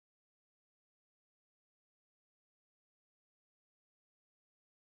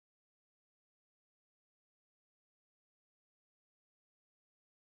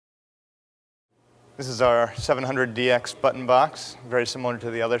This is our 700DX button box, very similar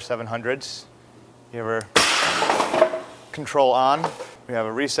to the other 700s. You have our control on. We have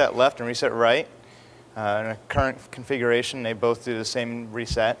a reset left and reset right. In a current configuration, they both do the same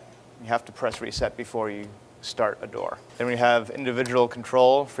reset. You have to press reset before you start a door. Then we have individual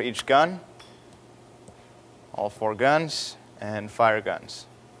control for each gun, all 4 guns, and fire guns.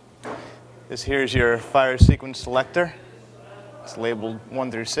 This here is your fire sequence selector. It's labeled 1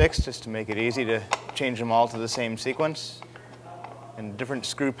 through 6 just to make it easy to change them all to the same sequence. And different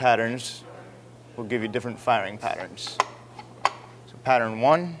screw patterns will give you different firing patterns. So pattern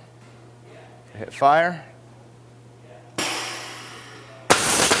 1, hit fire.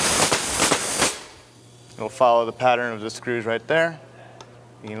 It'll follow the pattern of the screws right there.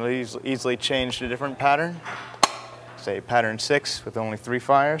 You can easily change to a different pattern. Say pattern 6 with only 3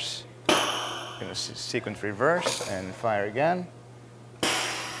 fires. You're going to sequence reverse and fire again.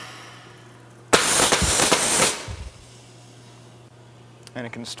 And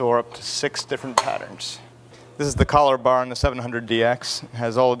it can store up to 6 different patterns. This is the collar bar on the 700DX. It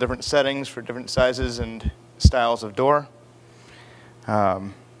has all the different settings for different sizes and styles of door. We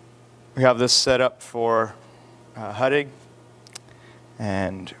have this set up for HUDing.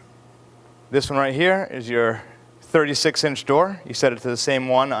 And this one right here is your 36-inch door. You set it to the same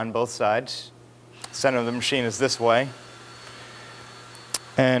one on both sides. The center of the machine is this way.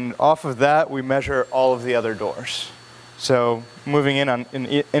 And off of that, we measure all of the other doors. So moving in on an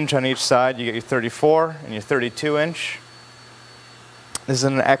inch on each side, you get your 34 and your 32-inch. This is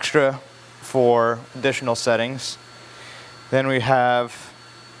an extra for additional settings. Then we have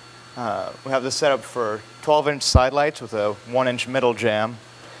this set up for 12-inch side lights with a 1-inch middle jam.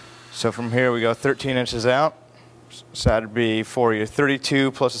 So from here we go 13 inches out. So that would be for your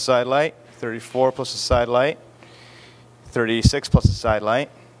 32 plus a side light, 34 plus a side light, 36 plus a side light.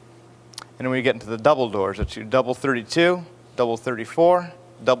 And then we get into the double doors. That's your double 32, double 34,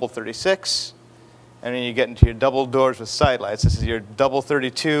 double 36. And then you get into your double doors with side lights. This is your double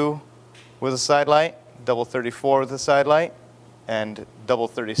 32 with a side light, double 34 with a side light, and double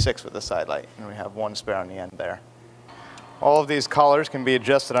 36 with a side light. And we have 1 spare on the end there. All of these collars can be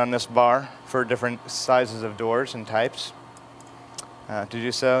adjusted on this bar for different sizes of doors and types. To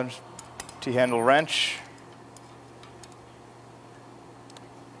do so, T-handle wrench.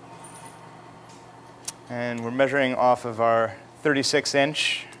 And we're measuring off of our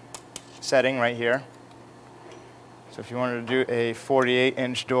 36-inch setting right here. So if you wanted to do a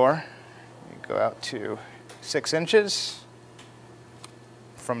 48-inch door, you go out to 6 inches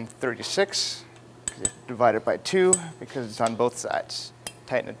from 36. You divide it by 2 because it's on both sides.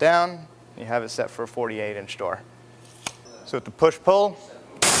 Tighten it down, you have it set for a 48-inch door. So with the push-pull,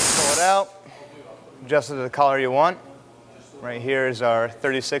 pull it out, adjust it to the collar you want. Right here is our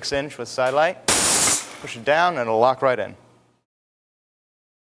 36-inch with side light. Push it down and it'll lock right in.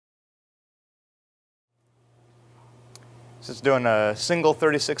 So it's doing a single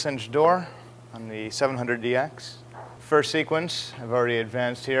 36-inch door on the 700DX. First sequence, I've already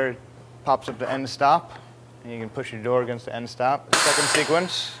advanced here. It pops up to end stop, and you can push your door against the end stop. The second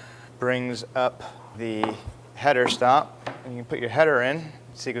sequence brings up the header stop, and you can put your header in,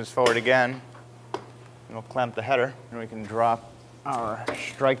 sequence forward again, and it'll clamp the header, and we can drop our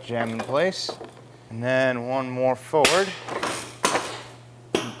strike jam in place. And then one more forward.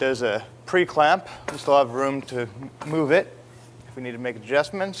 There's a pre-clamp. We still have room to move it if we need to make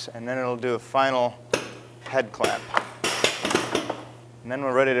adjustments, and then it'll do a final head clamp. And then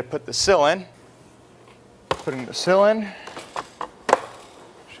we're ready to put the sill in. Putting the sill in,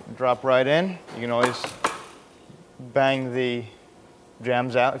 should drop right in. You can always bang the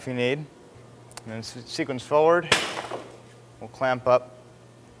jams out if you need. And then sequence forward, we'll clamp up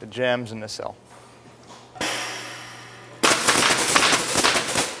the jams in the sill.